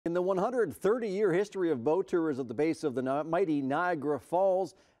In the 130-year history of boat tours at the base of the mighty Niagara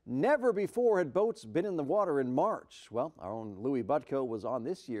Falls, never before had boats been in the water in March. Well, our own Louis Butko was on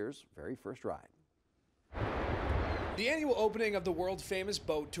this year's very first ride. The annual opening of the world-famous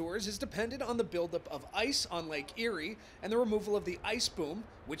boat tours is dependent on the buildup of ice on Lake Erie and the removal of the ice boom,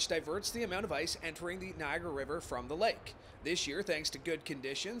 which diverts the amount of ice entering the Niagara River from the lake. This year, thanks to good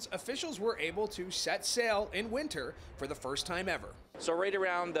conditions, officials were able to set sail in winter for the first time ever. So right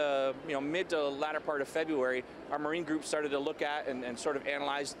around the mid to latter part of February, our marine group started to look at and sort of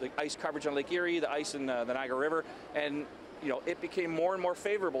analyze the ice coverage on Lake Erie, the ice in the Niagara River, and it became more and more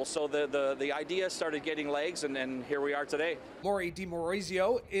favorable. So the idea started getting legs, and here we are today. Mory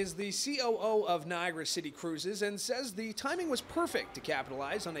DiMaurizio is the COO of Niagara City Cruises and says the timing was perfect to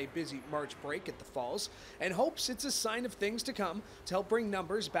capitalize on a busy March break at the falls and hopes it's a sign of things to come to help bring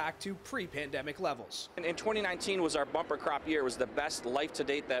numbers back to pre-pandemic levels. In 2019 was our bumper crop year. It was the best life to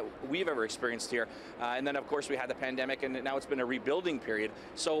date that we've ever experienced here. And then, of course, we had the pandemic, and now it's been a rebuilding period.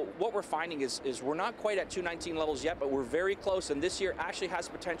 So what we're finding is we're not quite at 2019 levels yet, but we're very close, and this year actually has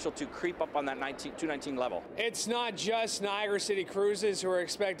potential to creep up on that 2019 level. It's not just Niagara City Cruises who are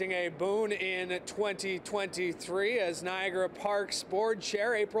expecting a boon in 2023. As Niagara Parks Board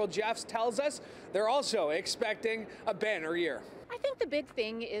Chair April Jeffs tells us, they're also expecting a banner year. I think the big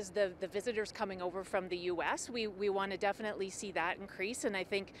thing is the visitors coming over from the U.S. We want to definitely see that increase, and I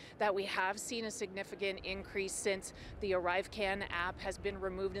think that we have seen a significant increase since the ArriveCan app has been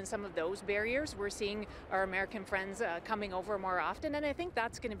removed in some of those barriers. We're seeing our American friends coming over more often, and I think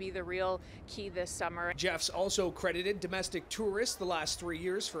that's going to be the real key this summer. Jeffs also credited domestic tourists the last 3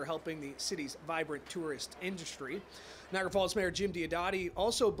 years for helping the city's vibrant tourist industry. Niagara Falls Mayor Jim Diodati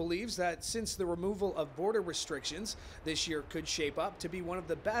also believes that since the removal of border restrictions, this year could shape up to be one of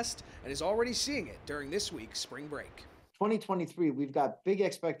the best and is already seeing it during this week's spring break. 2023, we've got big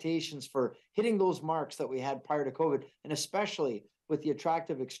expectations for hitting those marks that we had prior to COVID, and especially with the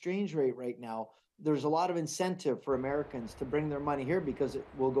attractive exchange rate right now, there's a lot of incentive for Americans to bring their money here because it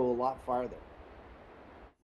will go a lot farther.